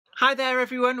Hi there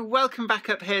everyone, welcome back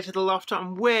up here to the Loft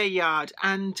on Weir Yard,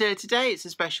 and today it's a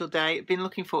special day. I've been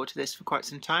looking forward to this for quite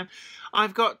some time.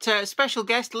 I've got a special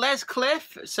guest, Les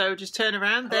Cliff, so just turn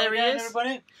around, there he is.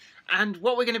 Everybody. And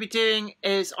what we're going to be doing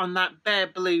is on that bare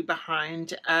blue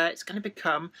behind, it's going to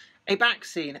become a back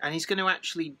scene, and he's going to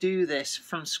actually do this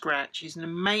from scratch. He's an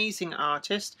amazing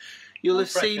artist. You'll have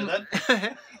seen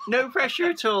no pressure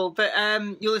at all, but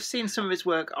you'll have seen some of his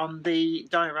work on the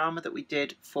diorama that we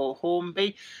did for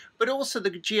Hornby, but also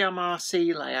the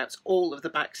GMRC layouts. All of the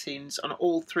back scenes on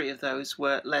all three of those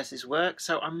were Les's work,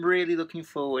 so I'm really looking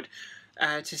forward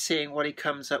to seeing what he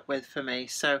comes up with for me.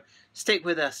 So stick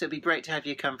with us, it'll be great to have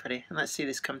your company, and let's see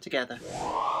this come together.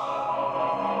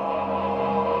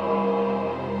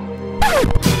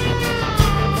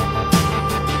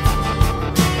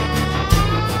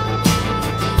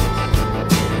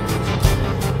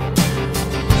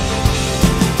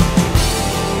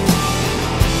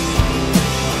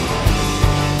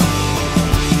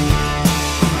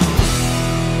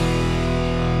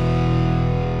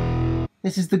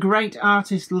 This is the great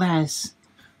artist Les,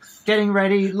 getting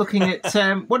ready, looking at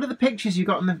what are the pictures you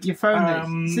got on your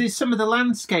phone? So there's some of the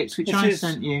landscapes which I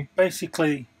sent you.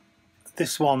 Basically,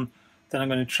 this one that I'm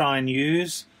going to try and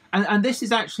use. And this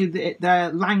is actually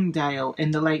the Langdale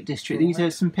in the Lake District. These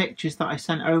are some pictures that I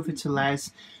sent over to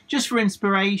Les, just for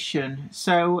inspiration.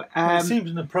 So well, it seems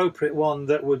an appropriate one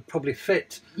that would probably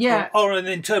fit. Yeah. Or an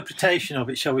interpretation of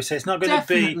it, shall we say. It's not going to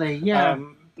be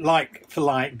like for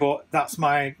like, but that's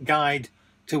my guide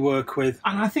to work with.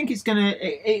 And I think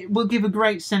it will give a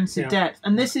great sense of depth.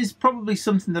 And this is probably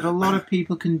something that a lot of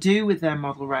people can do with their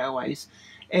model railways.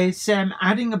 Is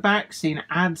adding a back scene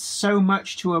adds so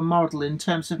much to a model in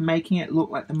terms of making it look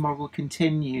like the model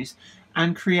continues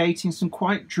and creating some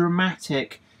quite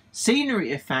dramatic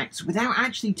scenery effects without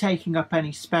actually taking up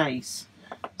any space.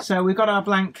 So we've got our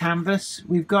blank canvas,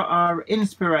 we've got our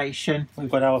inspiration, we've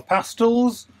got our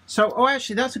pastels. So, oh,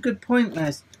 actually, that's a good point,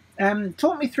 Les.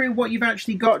 Talk me through what you've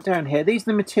actually got down here. These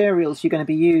are the materials you're going to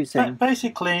be using.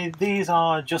 Basically, these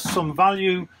are just some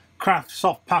value craft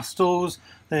soft pastels.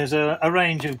 There's a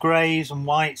range of greys and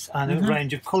whites and a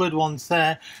range of coloured ones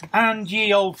there. And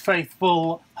ye old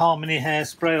faithful Harmony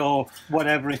hairspray or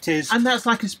whatever it is. And that's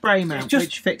like a spray mount,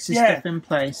 which fixes stuff in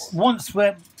place. Once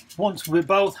we're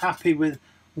both happy with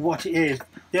what it is,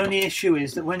 the only issue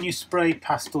is that when you spray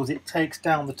pastels, it takes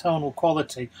down the tonal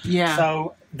quality. Yeah.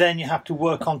 So then you have to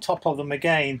work on top of them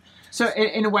again. So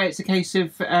in a way, it's a case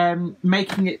of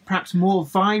making it perhaps more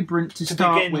vibrant to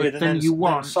start with than you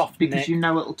want, because you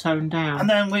know it'll tone down. And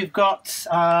then we've got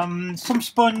some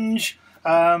sponge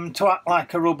to act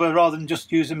like a rubber rather than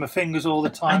just using my fingers all the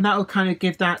time. And that'll kind of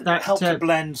give that help to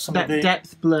blend some of the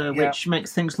depth blur, which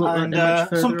makes things look like they're much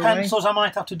further some pencils. I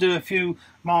might have to do a few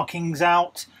markings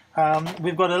out.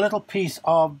 We've got a little piece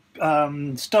of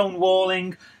stone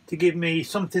walling to give me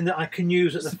something that I can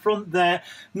use at the front there.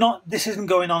 This isn't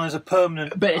going on as a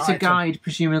permanent but it's item. A guide,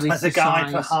 presumably, as a guide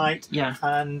for height. Yeah.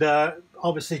 And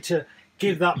obviously to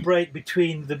give that break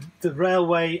between the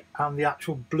railway and the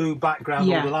actual blue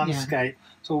background or the landscape.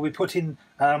 So we'll be putting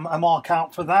a mark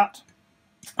out for that.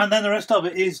 And then the rest of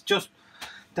it is just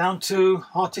down to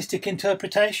artistic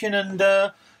interpretation,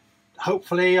 and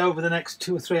hopefully over the next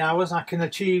 2 or 3 hours I can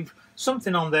achieve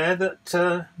something on there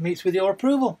that meets with your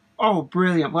approval. Oh,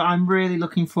 brilliant. Well, I'm really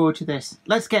looking forward to this.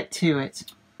 Let's get to it.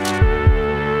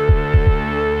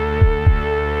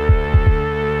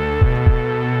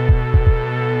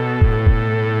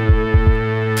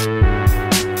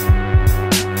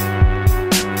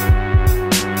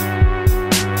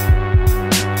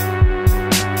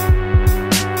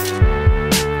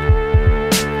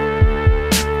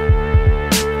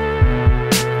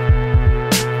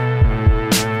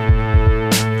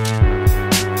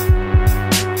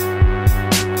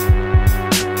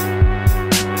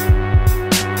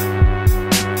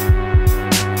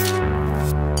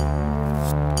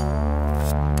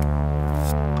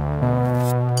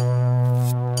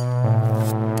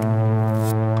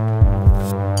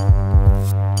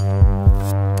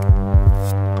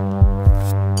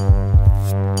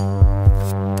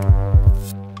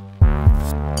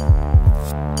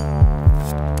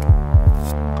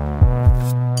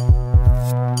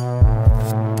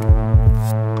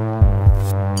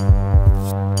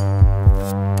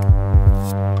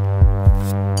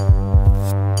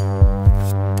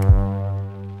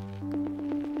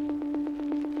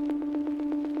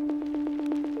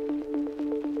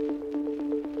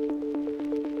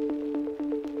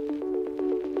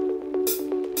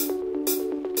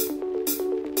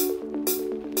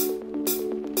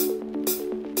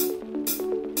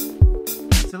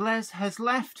 Les has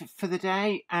left for the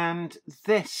day, and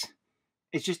this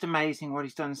it's just amazing what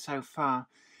he's done so far.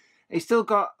 He's still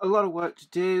got a lot of work to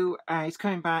do. He's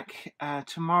coming back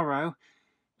tomorrow.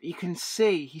 You can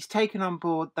see he's taken on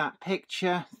board that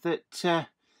picture that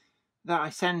I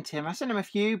sent him. I sent him a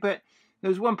few, but there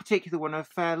was one particular one of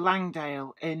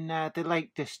Langdale in the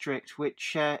Lake District,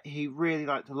 which he really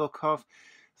liked the look of,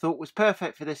 thought was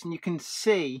perfect for this. And you can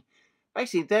see,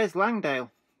 basically, there's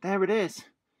Langdale. There it is.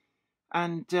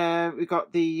 And we've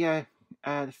got the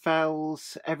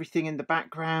fells, everything in the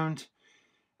background.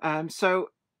 Yeah,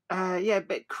 a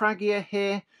bit craggier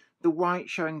here. The white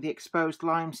showing the exposed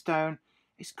limestone.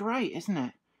 It's great, isn't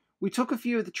it? We took a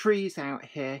few of the trees out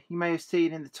here. You may have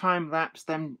seen in the time lapse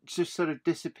them just sort of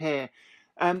disappear.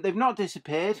 They've not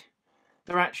disappeared.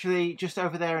 They're actually just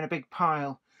over there in a big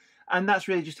pile. And that's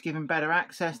really just to give them better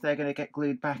access. They're going to get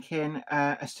glued back in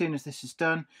as soon as this is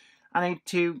done. I need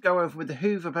to go over with the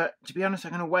hoover, but to be honest,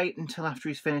 I'm going to wait until after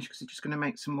he's finished because it's just going to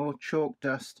make some more chalk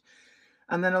dust.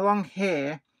 And then along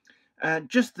here,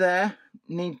 just there,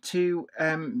 need to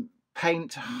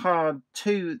paint hard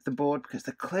to the board because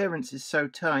the clearance is so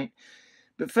tight.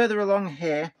 But further along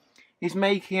here, he's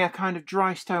making a kind of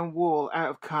dry stone wall out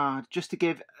of card just to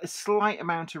give a slight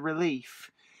amount of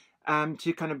relief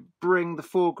to kind of bring the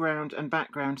foreground and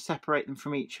background, separate them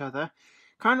from each other.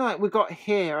 Kind of like we've got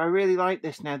here. I really like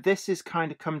this now. This has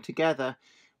kind of come together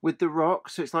with the rock.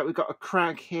 So it's like we've got a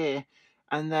crag here.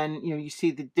 And then, you know, you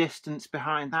see the distance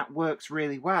behind. That works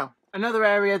really well. Another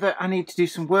area that I need to do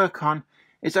some work on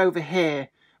is over here.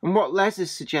 And what Les has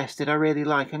suggested I really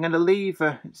like. I'm going to leave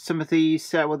some of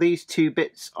these, these two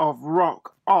bits of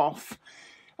rock off.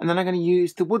 And then I'm going to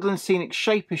use the Woodland Scenic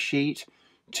Shaper sheet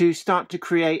to start to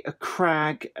create a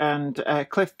crag and a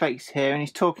cliff face here. And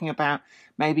he's talking about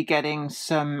maybe getting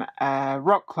some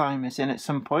rock climbers in at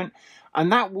some point.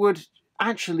 And that would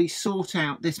actually sort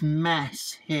out this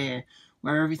mess here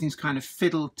where everything's kind of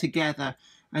fiddled together.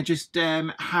 And just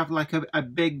have like a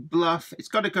big bluff. It's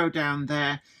got to go down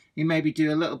there. You maybe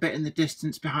do a little bit in the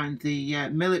distance behind the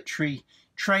military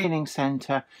training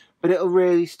centre. But it'll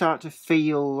really start to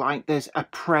feel like there's a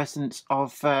presence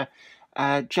of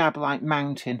Jabalite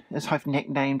Mountain, as I've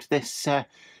nicknamed this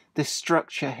this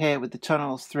structure here with the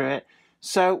tunnels through it.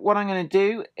 So what I'm going to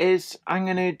do is I'm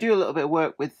going to do a little bit of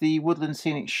work with the Woodland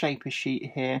Scenic Shaper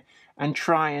sheet here and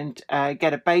try and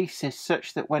get a basis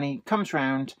such that when he comes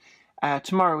round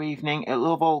tomorrow evening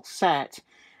it'll have all set,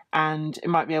 and it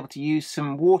might be able to use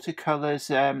some watercolours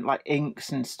like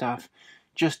inks and stuff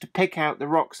just to pick out the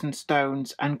rocks and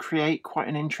stones and create quite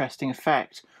an interesting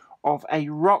effect of a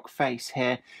rock face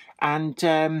here. And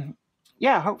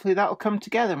yeah, hopefully that'll come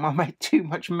together and won't make too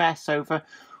much mess over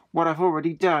what I've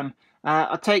already done.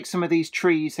 I'll take some of these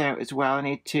trees out as well.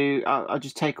 I'll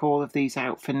just take all of these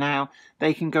out for now.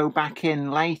 They can go back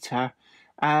in later.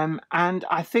 And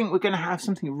I think we're going to have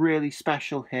something really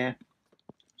special here.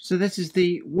 So this is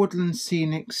the Woodland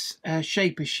Scenics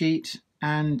Shaper sheet,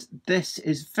 and this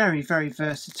is very, very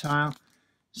versatile.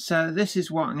 So this is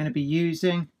what I'm going to be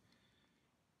using.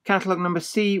 Catalogue number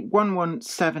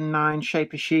C1179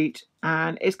 Shaper sheet,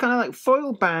 and it's kind of like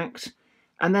foil backed,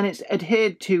 and then it's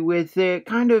adhered to with the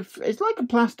kind of, it's like a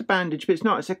plaster bandage, but it's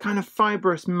not. It's a kind of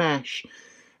fibrous mesh,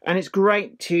 and it's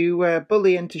great to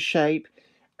bully into shape,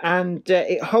 and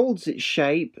it holds its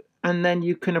shape, and then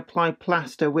you can apply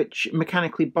plaster which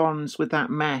mechanically bonds with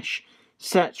that mesh.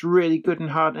 Sets really good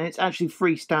and hard, and it's actually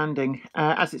freestanding,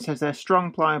 as it says there,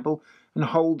 strong, pliable, and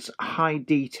holds high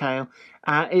detail.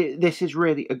 This is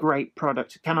really a great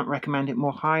product. I cannot recommend it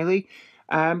more highly.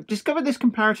 Discovered this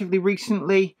comparatively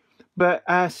recently, but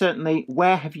certainly,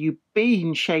 where have you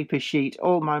been, Shaper sheet,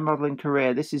 all my modelling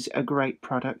career? This is a great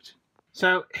product.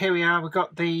 So here we are, we've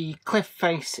got the cliff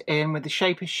face in with the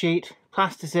Shaper sheet,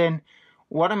 plasters in.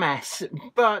 What a mess,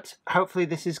 but hopefully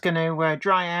this is going to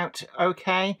dry out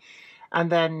okay, and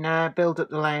then build up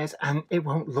the layers, and it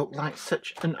won't look like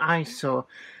such an eyesore.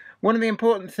 One of the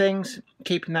important things,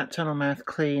 keeping that tunnel mouth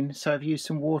clean, so I've used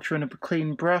some water and a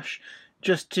clean brush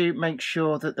just to make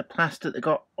sure that the plaster that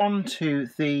got onto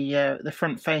the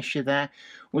front fascia there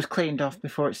was cleaned off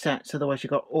before it sets, otherwise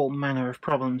you've got all manner of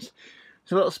problems.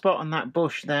 There's a little spot on that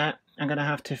bush there. I'm going to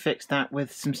have to fix that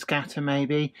with some scatter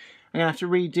maybe. I'm going to have to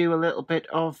redo a little bit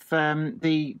of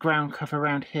the ground cover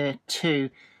around here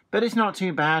too. But it's not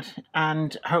too bad,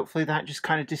 and hopefully that just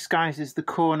kind of disguises the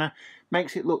corner,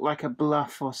 makes it look like a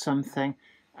bluff or something.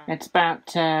 It's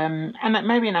about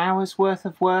maybe an hour's worth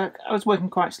of work. I was working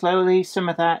quite slowly. Some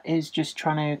of that is just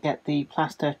trying to get the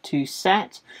plaster to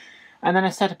set. And then I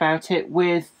set about it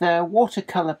with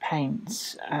watercolour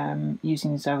paints,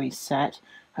 using Zoe's set.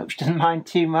 Hope she doesn't mind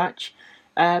too much.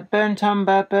 Burnt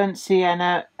umber, burnt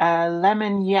sienna,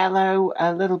 lemon yellow,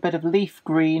 a little bit of leaf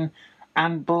green,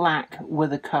 and black were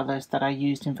the colours that I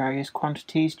used in various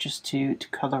quantities just to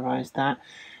colorise that.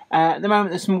 At the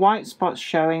moment there's some white spots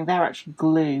showing. They're actually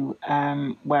glue,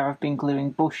 where I've been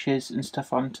gluing bushes and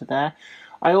stuff onto there.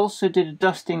 I also did a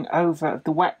dusting over of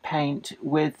the wet paint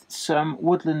with some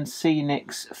Woodland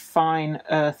Scenics fine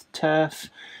earth turf,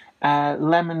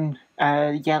 lemon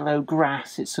yellow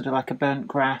grass, it's sort of like a burnt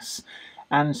grass,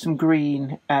 and some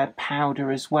green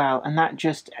powder as well, and that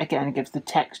just again gives the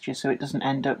texture so it doesn't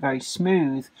end up very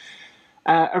smooth.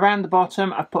 Around the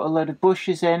bottom I've put a load of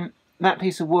bushes in. That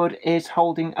piece of wood is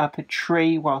holding up a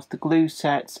tree whilst the glue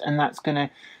sets, and that's going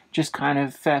to just kind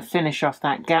of finish off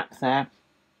that gap there.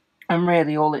 And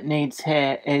really all it needs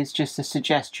here is just a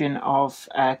suggestion of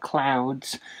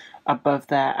clouds above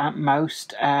there at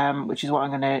most, which is what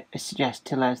I'm going to suggest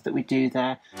to Les that we do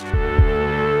there.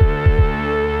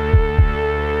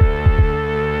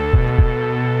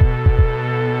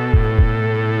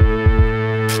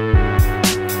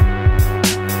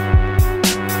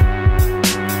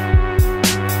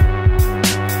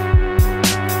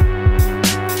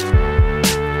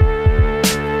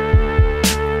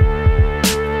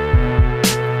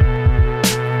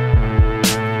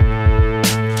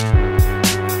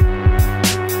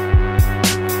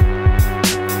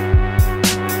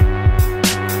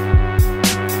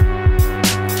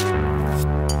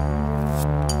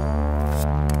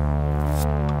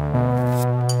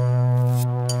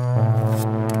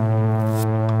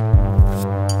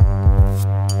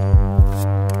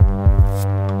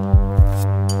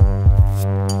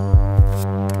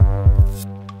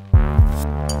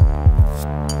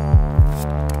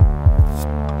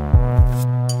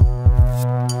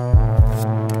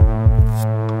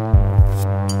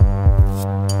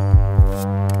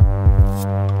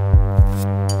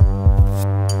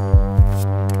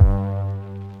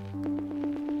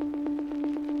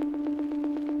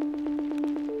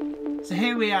 So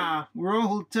here we are, we're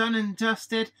all done and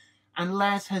dusted, and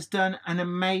Les has done an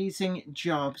amazing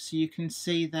job. So you can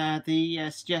see there the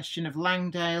suggestion of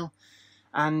Langdale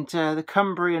and the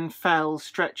Cumbrian fells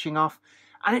stretching off,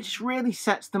 and it just really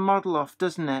sets the model off,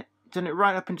 doesn't it? Done it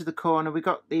right up into the corner. We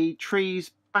got the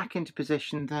trees back into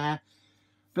position there,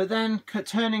 but then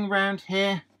turning around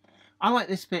here, I like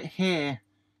this bit here.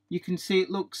 You can see it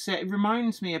looks, it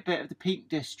reminds me a bit of the Peak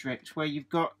District, where you've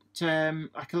got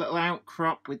like a little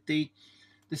outcrop with the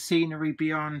scenery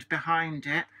behind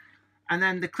it, and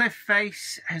then the cliff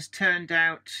face has turned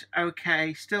out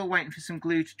okay. Still waiting for some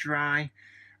glue to dry,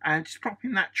 and just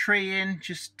popping that tree in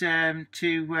just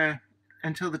until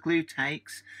the glue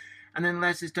takes. And then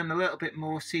Les has done a little bit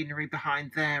more scenery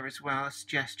behind there as well, a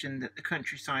suggestion that the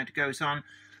countryside goes on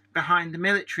behind the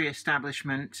military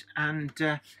establishment, and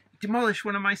demolished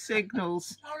one of my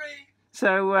signals. Sorry.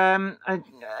 So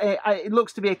it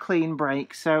looks to be a clean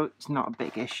break, so it's not a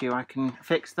big issue. I can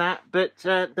fix that. But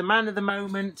the man of the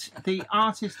moment, the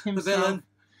artist himself. The villain.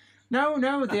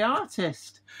 No, the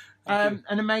artist. An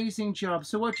amazing job.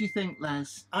 So what do you think,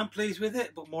 Les? I'm pleased with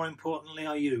it, but more importantly,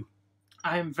 are you?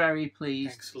 I am very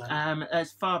pleased. Excellent.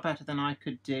 It's far better than I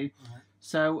could do. Right.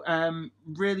 So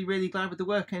really, really glad with the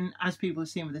work. And as people have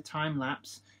seen with the time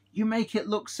lapse, you make it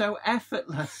look so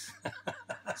effortless.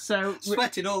 So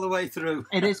sweating all the way through.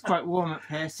 It is quite warm up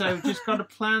here, so just got to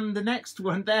plan the next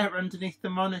one there underneath the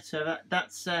monitor.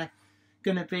 That's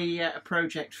going to be a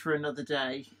project for another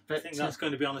day. But I think that's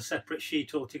going to be on a separate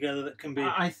sheet altogether that can be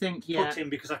put in,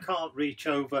 because I can't reach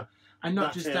over. And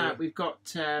not just that, we've got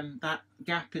that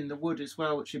gap in the wood as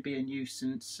well, which would be a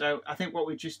nuisance. So I think what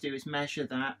we just do is measure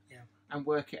that. Yeah. And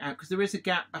work it out, because there is a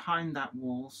gap behind that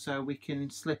wall, so we can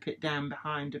slip it down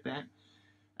behind a bit.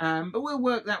 But we'll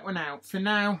work that one out. For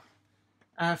now,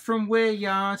 from Weir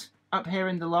Yard up here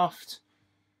in the loft,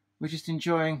 we're just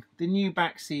enjoying the new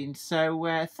Backscene.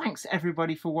 So thanks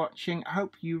everybody for watching. I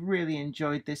hope you really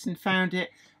enjoyed this and found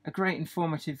it a great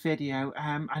informative video.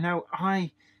 I know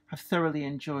I have thoroughly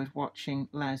enjoyed watching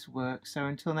Les work. So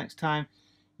until next time,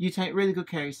 you take really good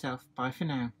care of yourself. Bye for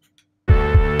now.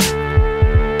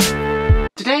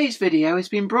 Today's video has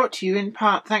been brought to you in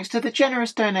part thanks to the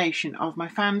generous donation of my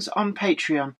fans on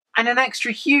Patreon. And an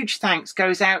extra huge thanks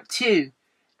goes out to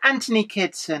Anthony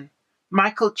Kidson,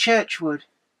 Michael Churchwood,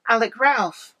 Alec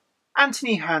Ralph,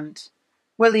 Anthony Hunt,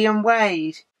 William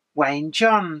Wade, Wayne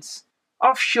Johns,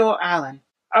 Offshore Allen,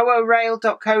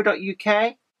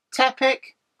 oorail.co.uk, Tepic,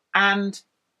 and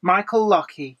Michael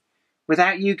Lockie.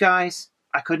 Without you guys,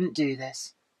 I couldn't do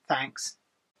this. Thanks.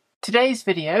 Today's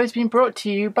video has been brought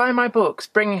to you by my books,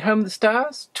 Bringing Home the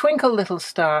Stars, Twinkle Little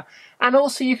Star, and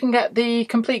also you can get the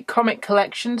complete comic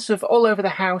collections of All Over the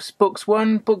House, Books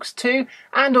 1, Books 2,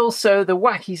 and also the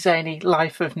wacky zany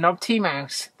Life of Knob T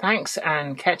Mouse. Thanks,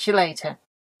 and catch you later.